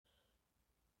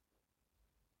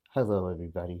Hello,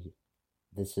 everybody.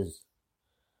 This is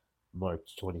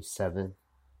March 27th,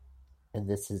 and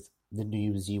this is the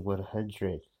new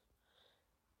Z100.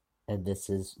 And this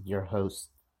is your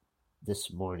host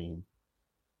this morning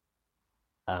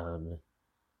in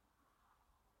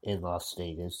Las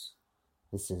Vegas.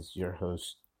 This is your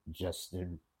host,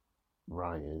 Justin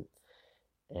Ryan.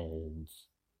 And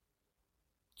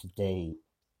today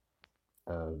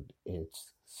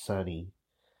it's sunny.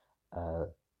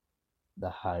 The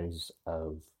highs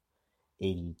of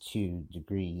 82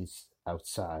 degrees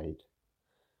outside.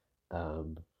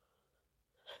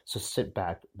 So sit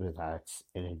back, relax,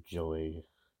 and enjoy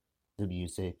the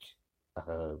music,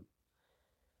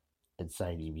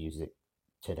 anxiety music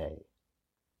today.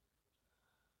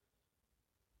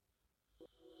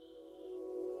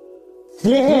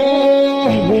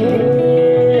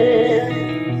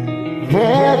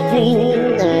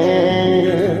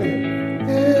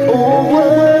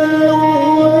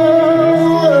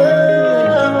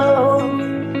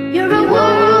 You're a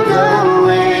world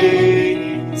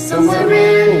away, somewhere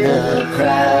in the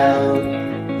crowd.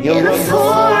 You're a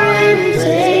foreign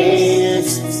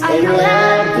place. Are you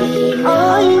happy?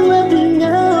 Are you happy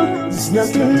now? There's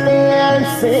nothing left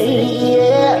to say,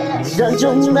 yeah. Shut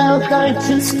your mouth, I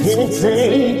just can't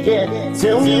take it.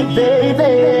 Tell me,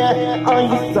 baby, are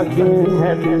you fucking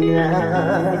happy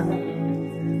now?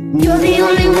 You're the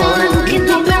only one who can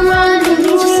keep it running.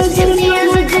 Just tell me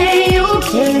every day,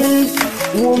 okay?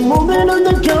 One moment on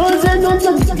the guns and on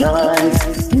the guns.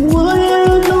 What are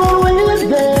you doing with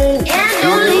me? And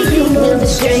only you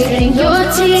demonstrating your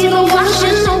teeth are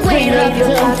washing the weight of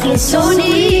your pockets so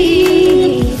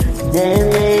deep.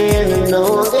 Then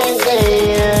know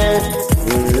that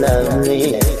lovely.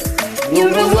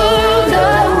 You're a world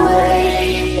away,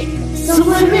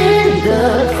 somewhere in the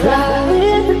crowd,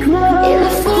 in a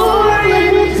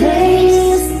foreign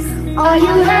place. Are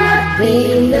you happy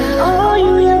now? Are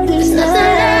you happy There's nothing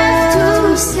left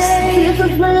to say.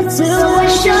 So I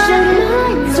shut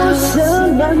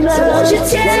my mouth. So won't you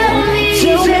tell me,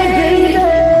 baby,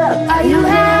 are you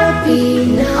happy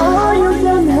now? Are you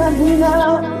happy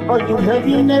now? Are you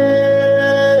happy now?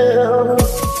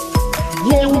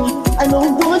 Yeah, I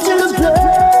don't want you to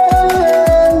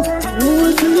burn.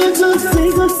 We're to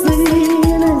sing a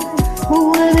scene.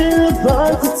 When you're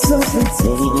about to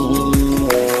something,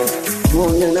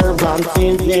 wondering about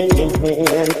things in your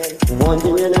hand.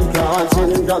 Wondering about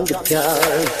and on the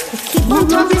gun. Keep on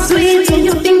talking sweet till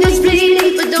your fingers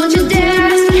bleed, but don't you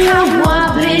dare ask me how I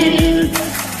bleed.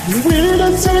 We're the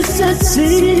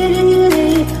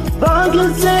city,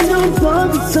 buggers and no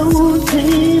buggers so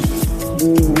deep.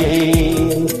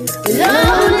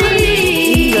 Lonely,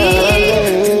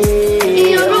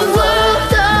 you're a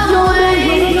world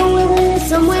away,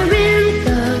 somewhere in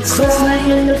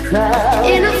the crowd,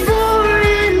 in a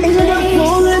foreign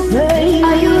place.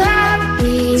 Are you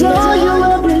happy now?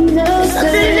 There's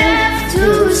nothing left to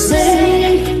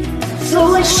say. So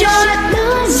I shut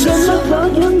my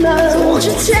mouth. So won't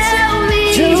you tell me,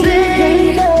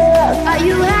 baby, are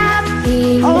you happy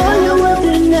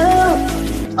now?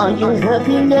 Are you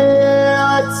happy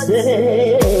now?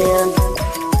 Say,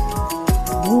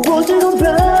 won't you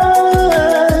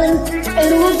run?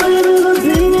 And won't you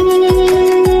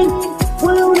bleed?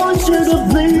 We want you to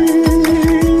bleed.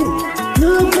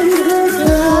 Look at this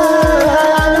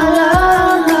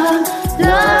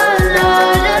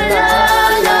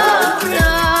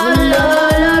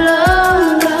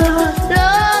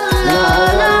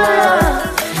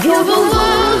You're a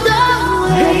world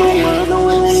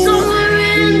away, somewhere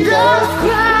in the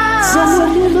crowd,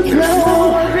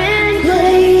 foreign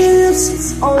place.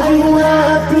 Are you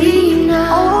happy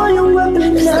now?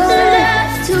 There's nothing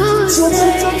left to say.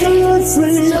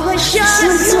 So I shut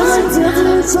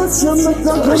my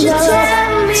mouth. Won't you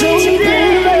tell me,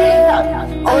 baby,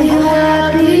 are you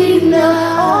happy now?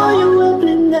 Are you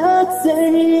happy now? Say,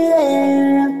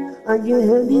 are you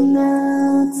happy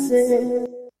now? Say.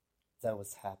 That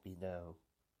was Happy Now.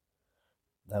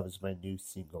 That was my new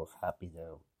single, Happy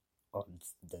Now, on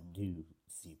the new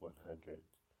Z100.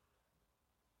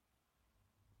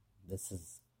 This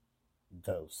is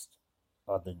Ghost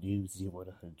on the new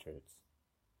Z100.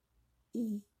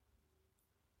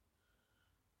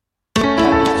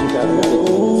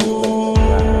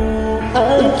 I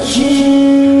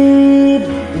keep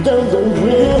the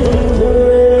river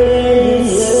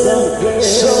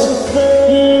something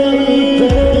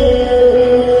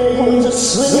on the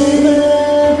swimming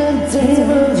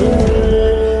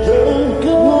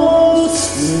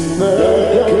the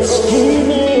ghost keep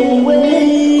me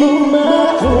away from my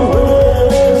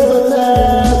world.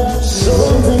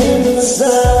 Something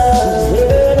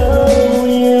inside of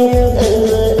you.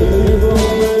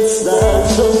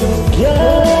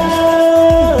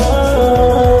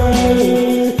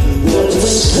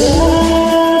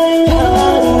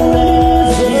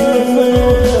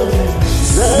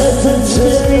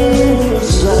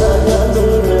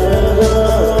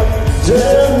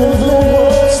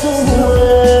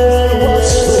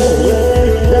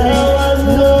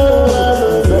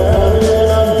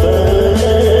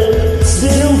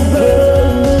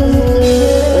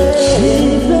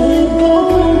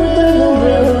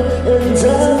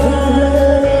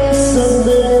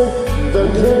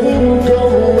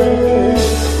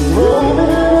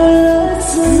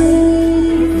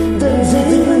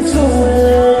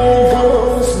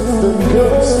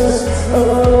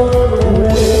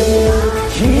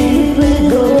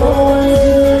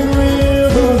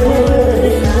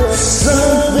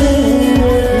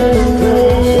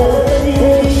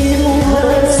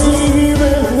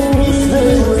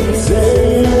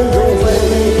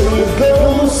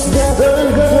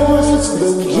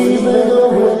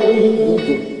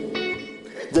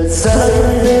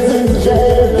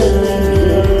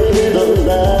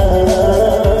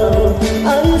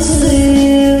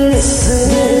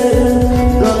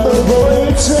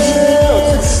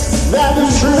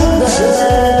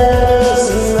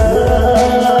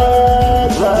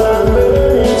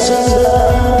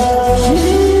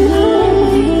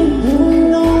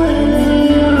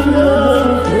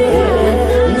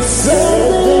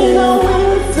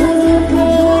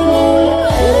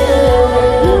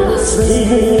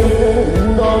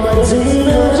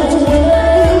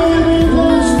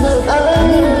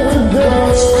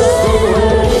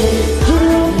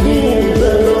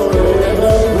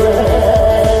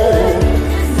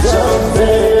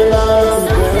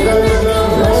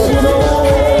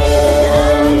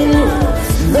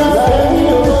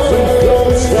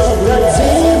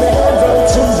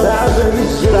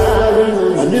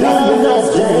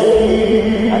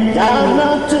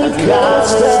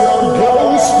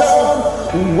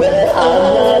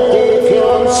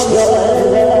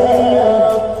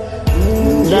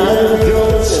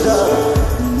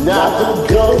 not the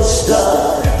ghost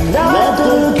of, not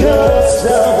the ghost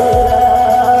of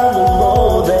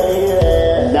love,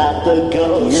 baby. Not the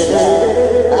ghost of,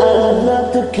 I'm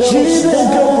not the ghost of. She's been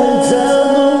going down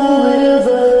the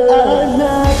river. I'm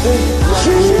not the ghost of.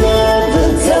 She's been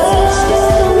down the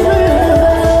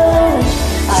river.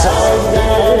 I'm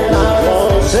not the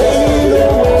ghost of.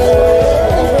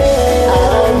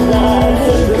 I'm not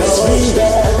the ghost of.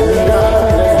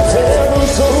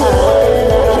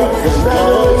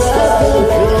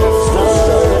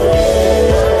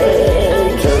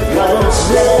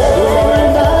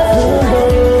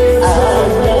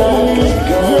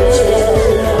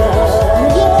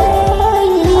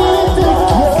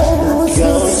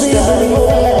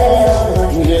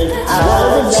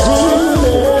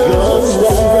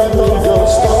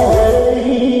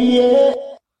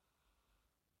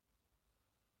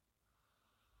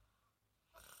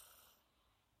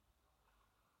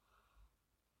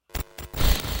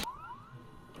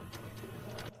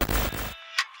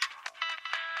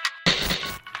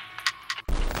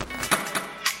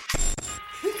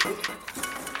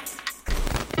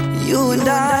 You and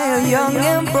I are young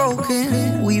and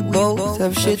broken. We both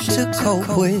have shit to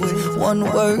cope with. One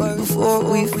word before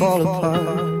we fall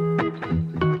apart.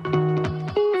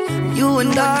 You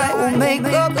and I will make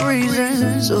up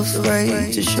reasons,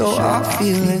 afraid to show our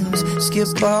feelings.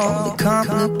 Skip all the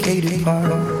complicated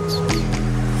parts.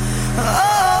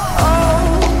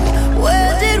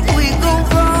 Where did we go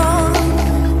wrong?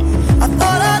 I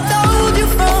thought I told you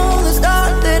from the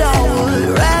start that I would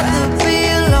rather be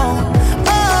alone.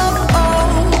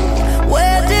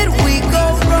 Where did we go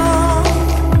wrong?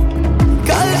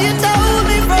 'Cause you told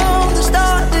me from the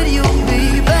start that you'd be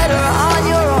better on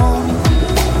your own.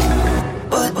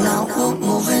 But now we're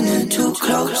moving in too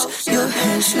close. Your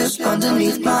hand slipped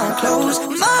underneath my clothes.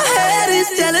 My head is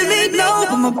telling me no,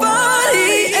 but my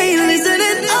body ain't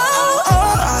listening.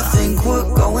 I think we're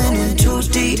going in too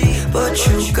deep, but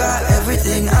you got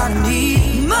everything I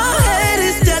need. My head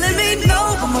is telling me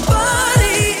no, but my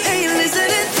body ain't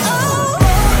listening.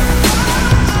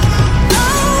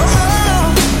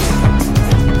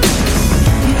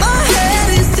 My head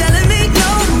is telling me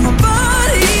no, but my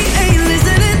body ain't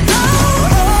listening.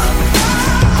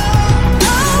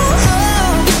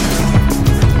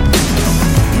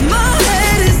 My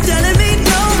head is telling me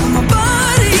no, but my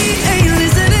body ain't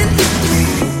listening.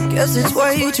 Guess it's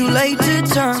way too late to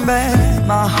turn back.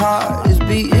 My heart is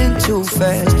beating too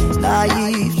fast.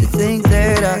 Naive to think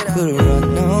that I could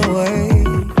run away.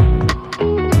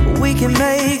 We can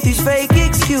make these fake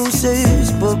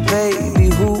excuses, but baby,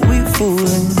 who we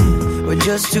fooling? We're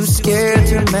just too scared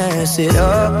to mess it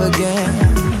up again.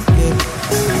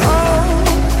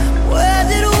 Where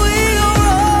did we go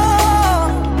wrong?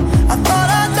 I thought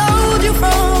I told you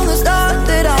from the start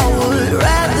that I would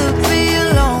rather be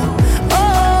alone.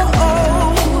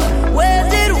 Where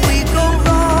did we go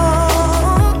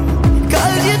wrong?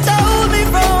 'Cause you told me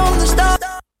from the start.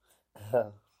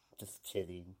 Just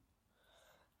kidding.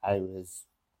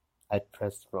 I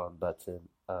pressed the wrong button,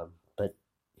 but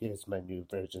here's my new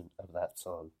version of that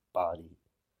song, Body,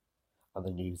 on the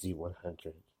new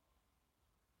Z100.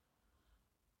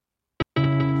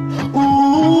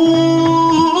 Ooh,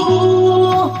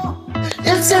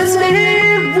 it's a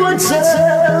sleep water.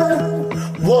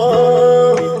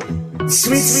 Whoa,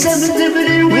 sweet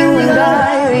serendipity. You and I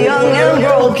are young and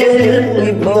broken.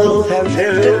 We both have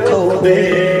to cope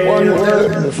with. One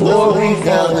word before we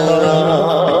fell in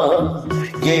love.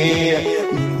 Yeah,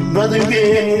 brother, we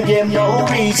didn't give no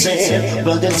reason.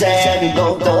 Brother said we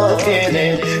both don't feel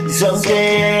it.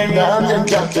 Someday I'm the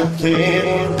doctor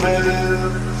feeling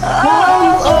blue.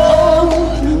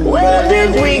 Where did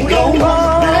we go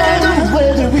wrong?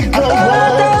 Where did we go wrong? I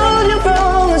told you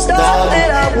from the start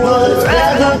that I would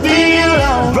rather be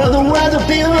alone. Brother, rather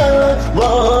be alone.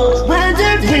 Whoa, where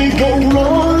did we go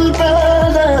wrong,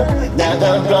 brother? Now I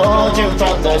told you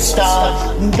from the start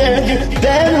that you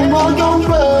better walk your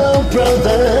road,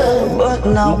 brother. But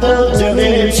now we're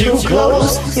doing too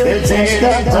close. You're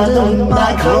taking under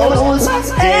my clothes. My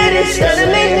head is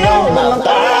telling me no, my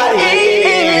body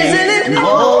isn't it?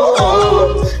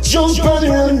 Joe's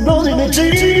brother and brother in the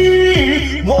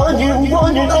tea. Want you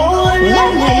all. My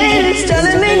head is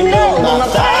telling me no, my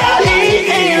body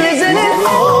ain't listening.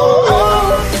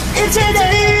 It's a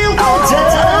day one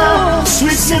time.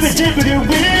 Sweet serendipity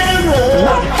river.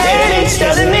 My head is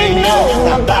telling me no,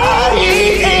 my body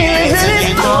ain't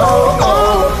listening.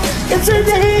 It's a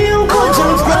day one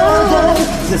time, brother.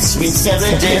 The sweet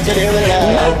serendipity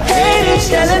river. My head is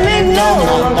telling me no,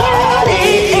 my body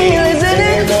ain't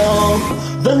listening.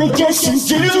 The gonna get you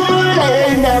do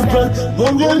it now, brother.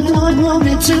 Won't you do it,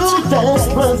 moving too fast,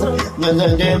 brother.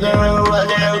 Gonna never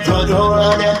run out, gonna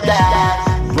run out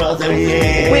that. Brother,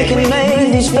 yeah. We can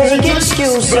make these fake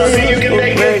excuses. Brother, you can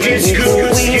make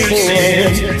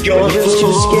excuses. You're just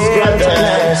too scared to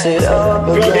mess it up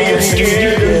again. Brother, you're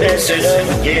scared to mess it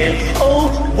up again. Oh,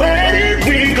 where did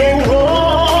we go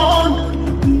wrong?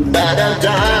 That I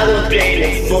died of being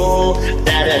a fool.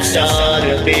 That I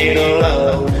started being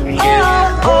alone.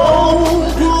 Yeah.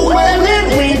 Oh, where did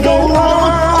we go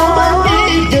wrong? Oh, my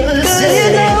niggas said, you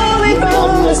know me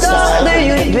from the start that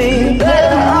you'd be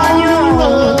better on your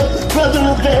own.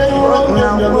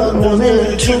 Now we're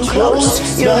moving too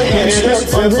close. Your hands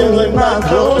just underneath my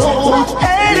clothes. My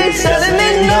head is telling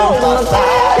me no. My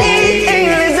body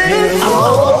ain't listening.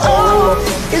 Oh, oh,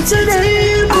 it's a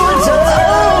name,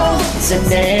 it's a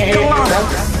name.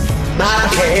 My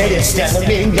head is telling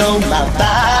me no, my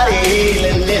body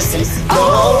listen. Oh,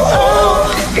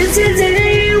 oh, it's a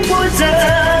name, what's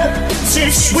up?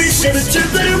 Since we said it to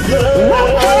the blood. my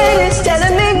head is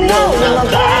telling me no. My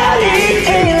body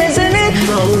ain't listening.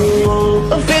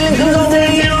 I'm feeling good on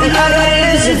me, and I gotta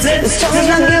listen. This time's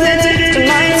not giving it to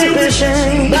my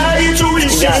intuition. My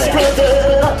intuition, brother,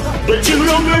 but you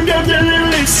don't have to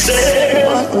listen.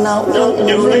 Now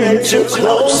you're really too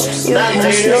close. Your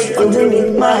hands just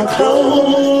underneath my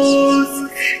clothes.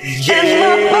 And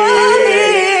my body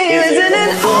isn't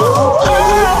it? Oh,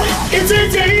 oh, it's a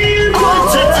day, oh,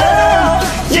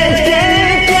 yeah,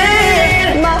 yeah,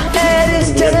 yeah. My head is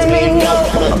telling me no.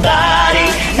 My body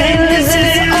ain't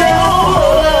listening.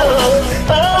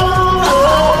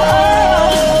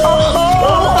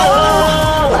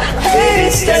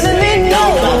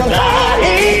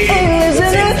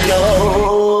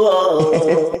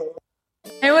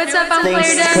 Hey, what's up? I'm Claire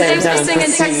Dunn. Thanks for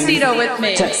singing Tuxedo with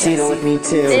me. Tuxedo with me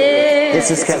too. This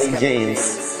is Kelly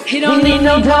James. He don't need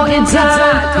no broken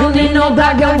time, don't need no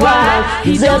black and white.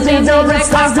 He just needs no red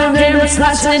stars and it's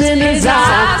flashing in his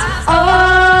eyes. Oh,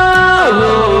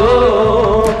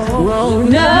 oh,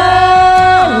 no.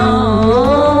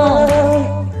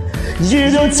 You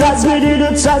don't touch me, you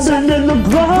don't touch me in the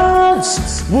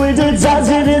Bronx. We don't touch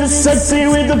me in the sexy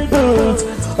with the boots.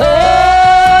 Oh,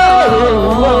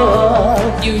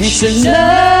 You should know.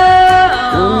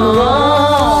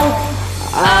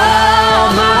 Oh,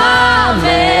 my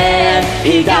man,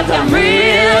 he got them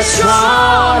real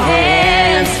strong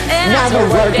hands. And after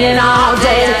working all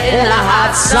day in the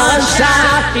hot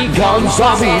sunshine, he comes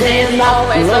walking in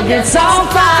looking so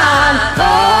fine.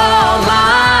 Oh,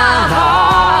 my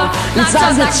heart, it's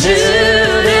like the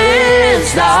shooting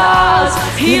stars.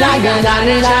 He like a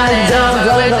 99 dumb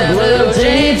with a blue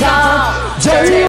jeans on. Dirty